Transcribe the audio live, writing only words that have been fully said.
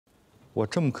我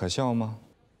这么可笑吗？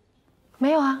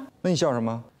没有啊。那你笑什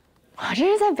么？我这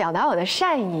是在表达我的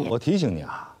善意。我提醒你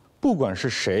啊，不管是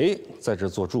谁在这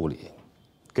做助理，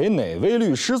给哪位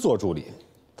律师做助理，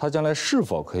他将来是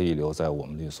否可以留在我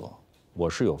们律所，我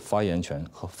是有发言权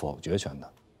和否决权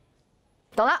的。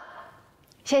懂了，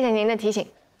谢谢您的提醒。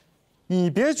你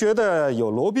别觉得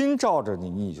有罗宾罩着你，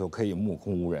你就可以目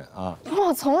空无人啊！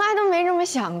我从来都没这么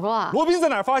想过。罗宾在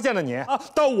哪儿发现的你啊？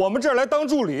到我们这儿来当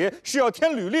助理是要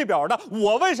填履历表的，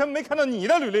我为什么没看到你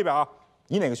的履历表？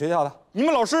你哪个学校的？你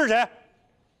们老师是谁？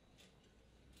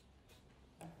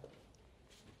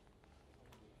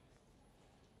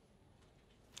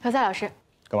何塞老师，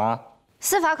干嘛？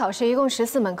司法考试一共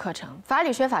14门课程，法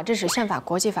理学法、治史、宪法、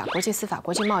国际法、国际司法、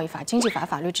国际贸易法、经济法、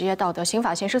法律职业道德、刑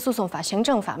法、刑事诉讼法、行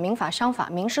政法、民法、商法、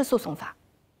民事诉讼法。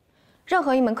任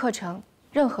何一门课程，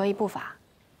任何一部法，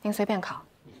您随便考。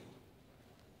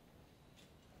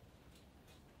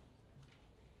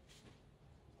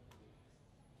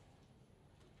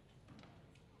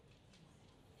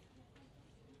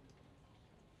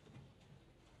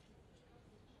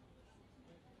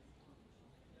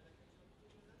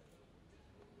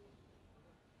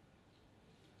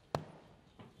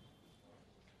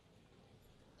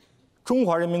中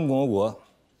华人民共和国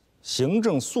行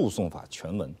政诉讼法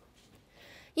全文。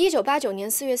1989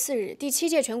年4月4日，第7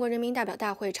届全国人民代表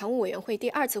大会常务委员会第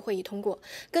2次会议通过，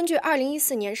根据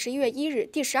2014年11月1日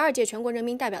第12届全国人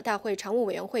民代表大会常务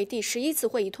委员会第11次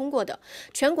会议通过的《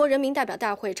全国人民代表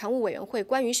大会常务委员会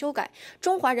关于修改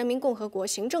中华人民共和国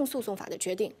行政诉讼法的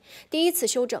决定》第1次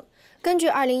修正，根据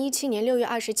2017年6月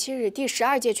27日第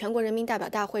12届全国人民代表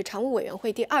大会常务委员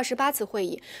会第28次会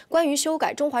议关于修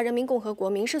改中华人民共和国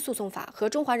民事诉讼法和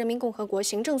中华人民共和国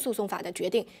行政诉讼法的决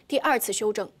定第2次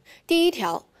修正。第1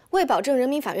条。为保证人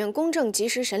民法院公正及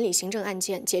时审理行政案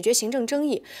件，解决行政争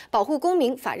议，保护公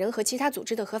民、法人和其他组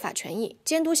织的合法权益，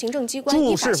监督行政机关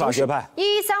依法行事。法学派。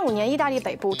1135年，意大利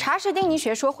北部查士丁尼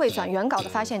学说汇纂原稿的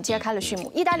发现揭开了序幕。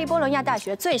意大利波罗亚大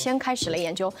学最先开始了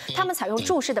研究，他们采用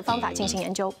注释的方法进行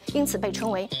研究，因此被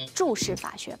称为注释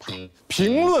法学派。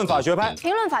评论法学派。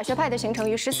评论法学派的形成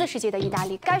于14世纪的意大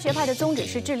利，该学派的宗旨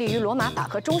是致力于罗马法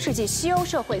和中世纪西欧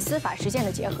社会司法实践的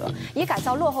结合，以改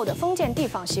造落后的封建地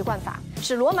方习惯法，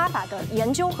使罗马法的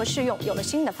研究和适用有了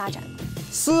新的发展。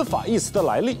司法一词的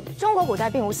来历，中国古代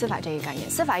并无司法这一概念。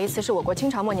司法一词是我国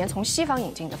清朝末年从西方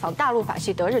引进的，仿大陆法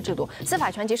系德日制度。司法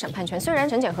权及审判权虽然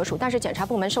审检合属，但是检察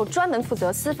部门受专门负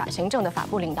责司法行政的法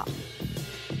部领导。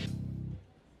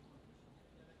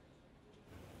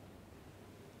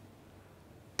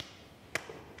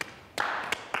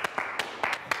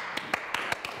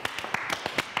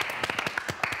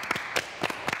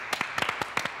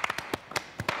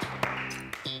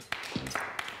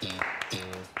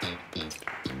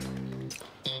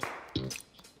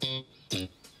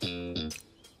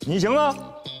你行吗？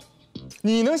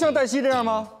你能像黛西这样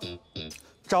吗？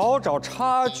找找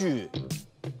差距。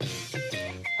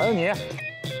还有你，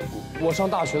我上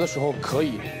大学的时候可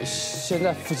以，现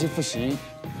在复习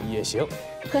也行。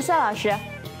何塞老师，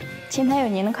前台有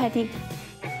您的快递。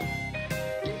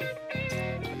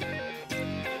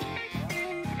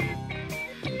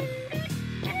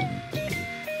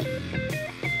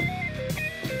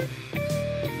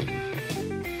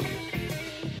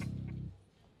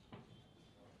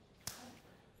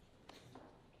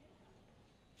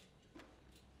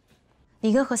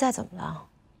你跟何塞怎么了？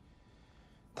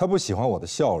他不喜欢我的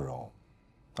笑容，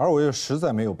而我又实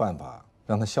在没有办法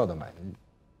让他笑得满意。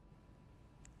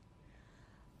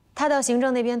他到行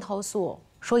政那边投诉，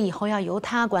说以后要由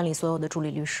他管理所有的助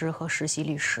理律师和实习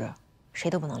律师，谁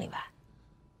都不能例外。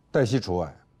黛西除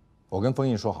外，我跟封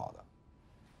印说好的。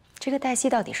这个黛西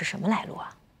到底是什么来路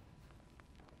啊？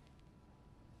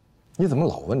你怎么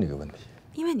老问这个问题？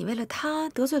因为你为了他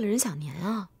得罪了任小年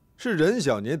啊。是任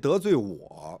小年得罪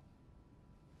我。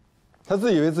他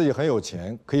自以为自己很有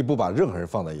钱，可以不把任何人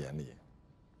放在眼里。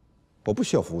我不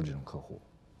需要服务这种客户，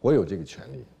我有这个权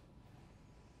利。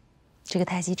这个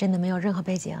黛西真的没有任何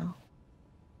背景。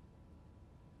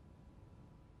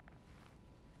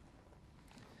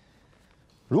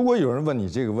如果有人问你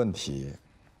这个问题，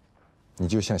你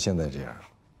就像现在这样，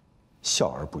笑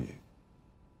而不语。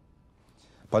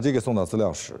把这个送到资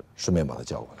料室，顺便把他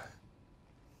叫过来。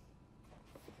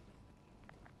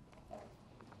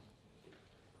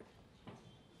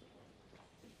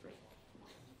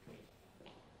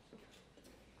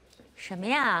什么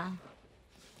呀？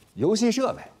游戏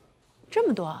设备，这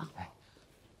么多？哎，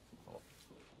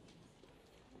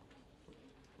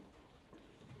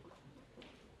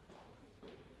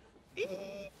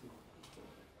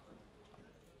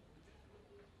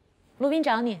卢斌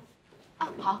找你。啊，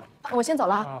好，我先走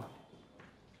了啊。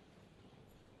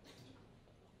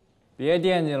别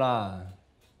惦记了，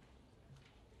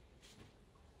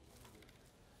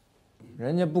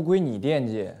人家不归你惦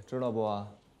记，知道不？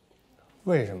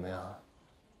为什么呀？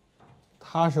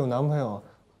他是有男朋友，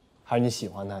还是你喜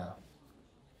欢他呀？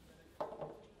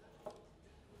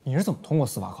你是怎么通过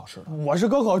司法考试的？我是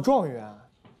高考状元，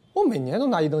我每年都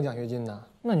拿1等奖学金呢。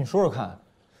那你说说看，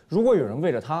如果有人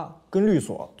为了他跟律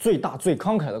所最大最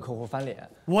慷慨的客户翻脸，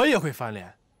我也会翻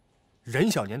脸。任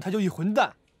小年他就一混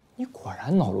蛋。你果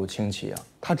然脑路清奇啊！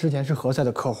他之前是何塞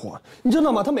的客户，你知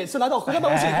道吗？他每次来到何塞办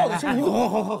公室以后的声音，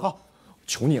好，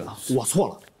求你了，我错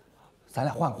了，咱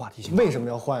俩换个话题行吗？为什么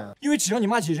要换啊？因为只要你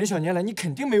骂起任小年来，你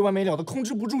肯定没完没了的控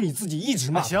制不住你自己，一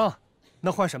直骂。行，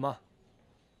那换什么？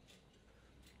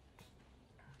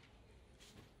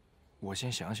我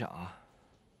先想想啊。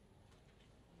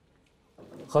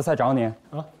何塞找你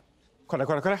啊！快来！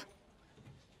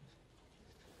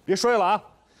别摔了啊！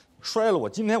摔了我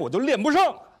今天我就练不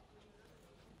上。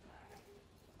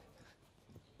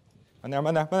慢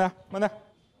点，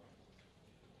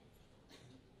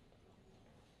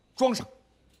装上。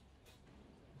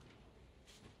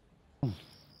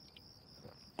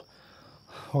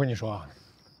我跟你说啊，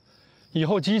以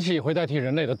后机器会代替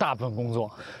人类的大部分工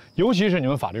作，尤其是你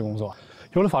们法律工作。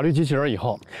有了法律机器人以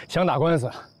后，想打官司，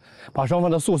把双方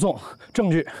的诉讼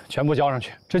证据全部交上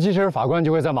去，这机器人法官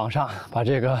就会在网上把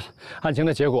这个案情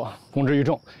的结果公之于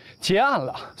众，结案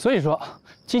了。所以说，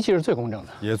机器是最公正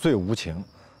的，也最无情，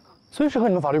最适合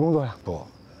你们法律工作呀。不，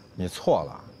你错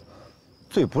了，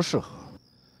最不适合。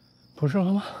不适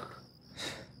合吗？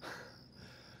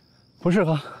不适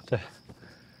合，对。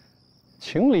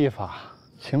情理法，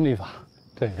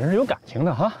对，人是有感情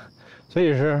的哈，所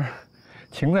以是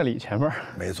情在理前面。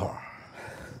没错。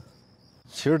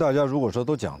其实大家如果说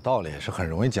都讲道理，是很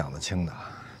容易讲得清的，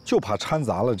就怕掺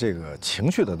杂了这个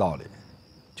情绪的道理，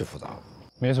就复杂了。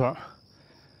没错，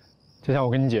就像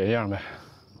我跟你姐一样呗。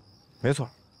没错。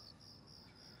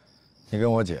你跟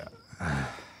我姐，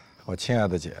我亲爱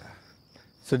的姐，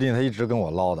最近她一直跟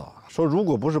我唠叨，说如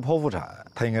果不是剖腹产，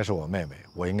她应该是我妹妹，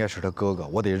我应该是她哥哥，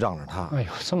我得让着她。哎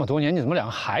呦，这么多年，你怎么两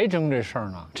个还争这事儿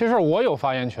呢？这事儿我有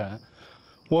发言权。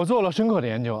我做了深刻的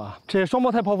研究啊，这双胞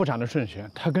胎剖腹产的顺序，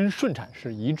它跟顺产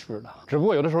是一致的。只不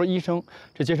过有的时候医生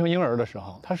这接生婴儿的时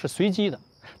候，它是随机的，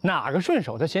哪个顺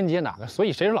手他先接哪个，所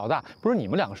以谁是老大不是你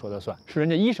们两个说的算，是人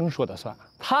家医生说的算，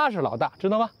他是老大，知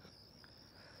道吗？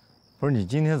不是你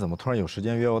今天怎么突然有时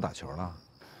间约我打球了？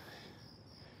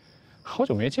好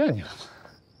久没见你了，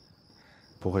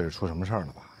不会是出什么事儿了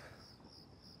吧？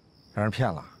让人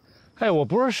骗了？哎，我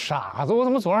不是傻子，我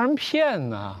怎么总让人骗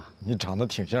呢？你长得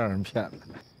挺像让人骗的。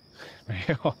没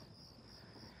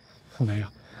有。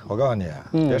我告诉你，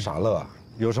别傻乐，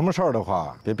有什么事儿的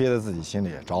话，别憋在自己心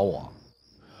里，找我。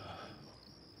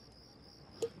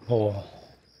哦。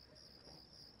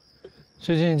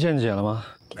最近见姐了吗？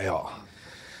没有。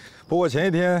不过前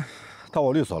一天到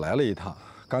我律所来了一趟，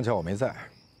刚巧我没在。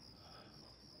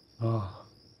啊。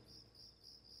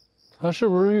他是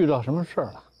不是遇到什么事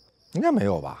儿了？应该没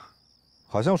有吧。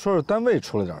好像说是单位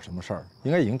出了点什么事儿，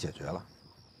应该已经解决了。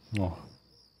哦，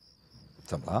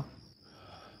怎么了？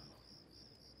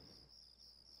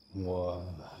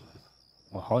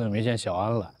我好久没见小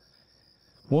安了。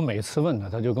我每次问他，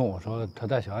他就跟我说他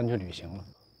带小安去旅行了。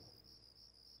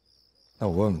那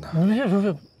我问问他。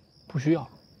不需要，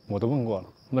我都问过了，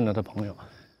问了他朋友，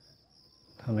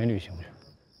他没旅行去。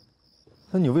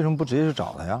那你为什么不直接去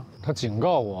找他呀？他警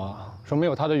告我说没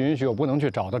有他的允许，我不能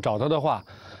去找他。找他的话，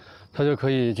他就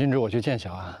可以禁止我去见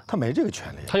小安。他没这个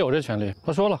权利。他有这权利。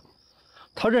他说了，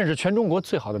他认识全中国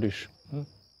最好的律师。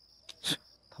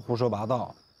他胡说八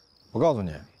道。我告诉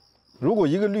你，如果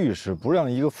一个律师不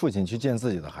让一个父亲去见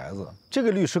自己的孩子，这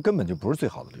个律师根本就不是最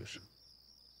好的律师。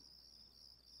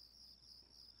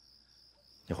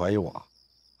你怀疑我？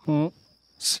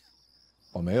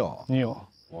我没有。你有。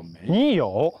我没。你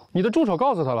有，你的助手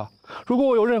告诉他了，如果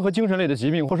我有任何精神类的疾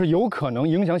病，或是有可能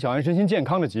影响小安身心健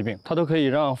康的疾病，他都可以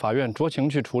让法院酌情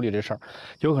去处理这事儿，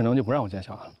有可能就不让我见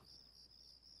小安了。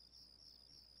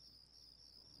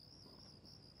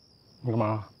你干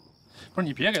嘛？不是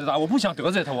你别给他打，我不想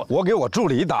得罪他。我给我助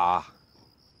理打。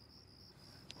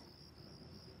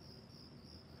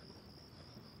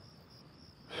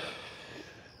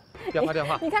电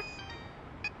话。你看。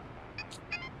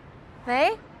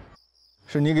喂。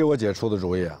是你给我姐出的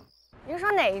主意啊？您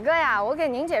说哪一个呀？我给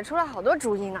您姐出了好多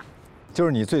主意呢。就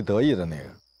是你最得意的那个。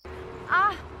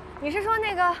啊，你是说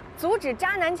那个阻止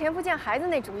渣男前夫见孩子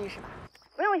那主意是吧？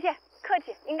不用谢，客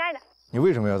气，应该的。你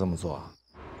为什么要这么做啊？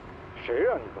谁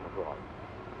让你这么做？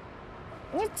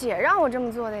你姐让我这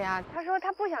么做的呀。她说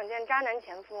她不想见渣男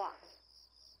前夫啊。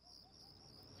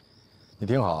你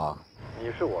听好啊，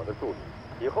你是我的助理，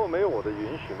以后没有我的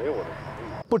允许，没有我的同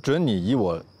意，不准你以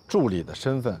我助理的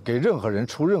身份给任何人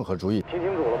出任何主意，听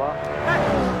清楚了吗？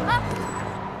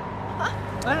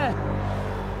哎！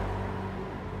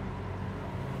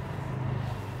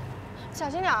小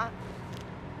心点儿。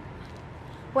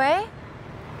喂，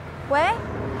喂，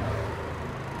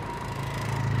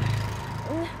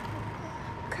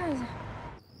看一下。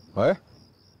喂。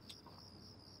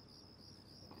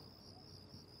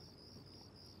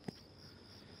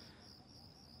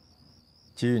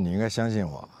 基宇，你应该相信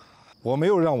我，我没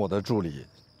有让我的助理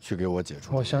去给我解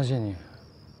除。我相信你，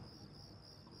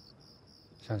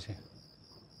相信。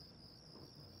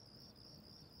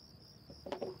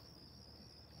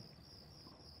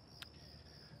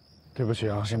对不起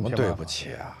啊，什么对不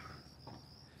起啊？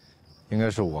应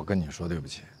该是我跟你说对不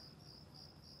起。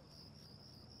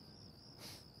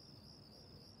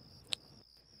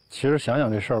其实想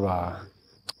想这事儿吧，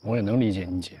我也能理解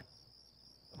你姐，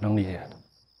能理解的。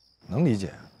 能理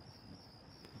解，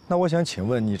那我想请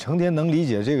问你成天能理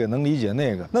解这个，能理解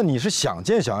那个，那你是想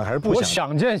见小安还是不想？我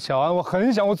想见小安，我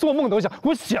很想，我做梦都想，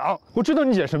我想，我知道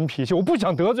你姐什么脾气，我不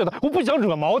想得罪她，我不想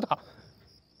惹毛她。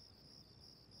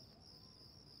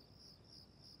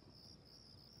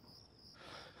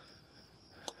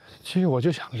其实我就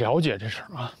想了解这事儿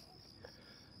啊，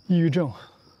抑郁症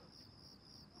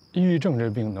这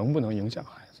病能不能影响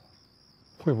孩子？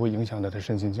会不会影响他的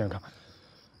身心健康？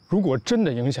 如果真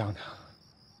的影响他，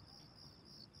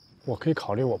我可以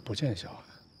考虑我不见小安，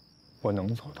我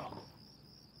能做到。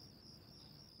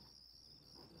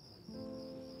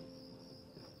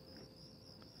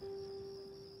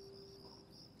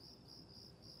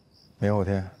明后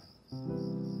天，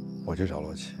我去找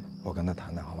罗琦，我跟他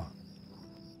谈谈，好吗？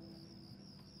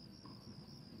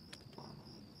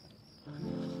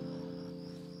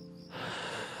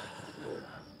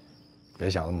别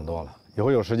想那么多了。 以后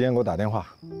有时间给我打电话，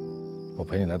我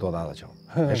陪你来多打打球，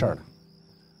没事的。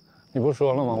你不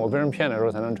说了吗？我被人骗的时候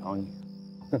才能找你。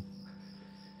哼，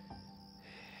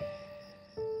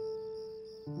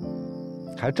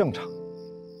还正常。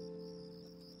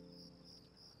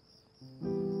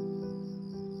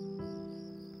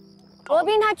罗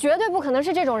宾他绝对不可能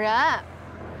是这种人。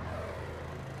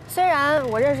虽然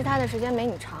我认识他的时间没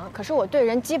你长，可是我对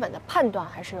人基本的判断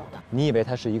还是有的。你以为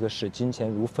他是一个视金钱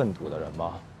如粪土的人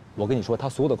吗？ 我跟你说，他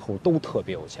所有的客户都特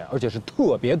别有钱，而且是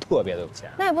特别的有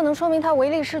钱。那也不能说明他唯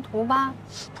利是图吧？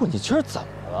不，你今儿怎么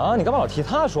了？你干嘛老替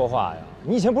他说话呀？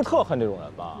你以前不是特恨这种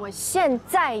人吗？我现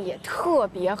在也特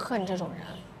别恨这种人，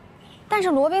但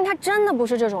是罗宾他真的不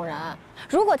是这种人。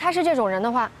如果他是这种人的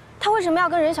话，他为什么要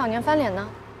跟任小年翻脸呢？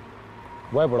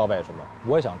我也不知道为什么，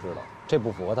我也想知道，这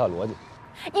不符合他的逻辑。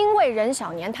因为任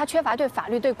小年他缺乏对法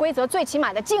律、对规则最起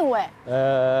码的敬畏。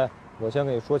我先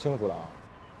跟你说清楚了啊。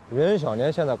 任小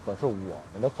年现在可是我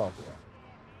们的客户，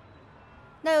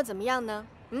那又怎么样呢？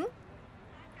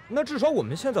那至少我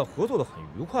们现在合作的很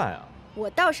愉快啊。我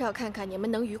倒是要看看你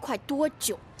们能愉快多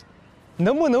久。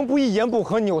能不能不一言不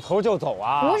合扭头就走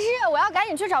啊？不是，我要赶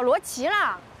紧去找罗琦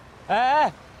了。哎，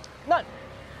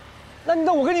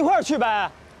那我跟你一块儿去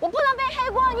呗。我不能背黑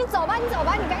锅，你走吧，你走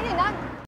吧，你赶紧的。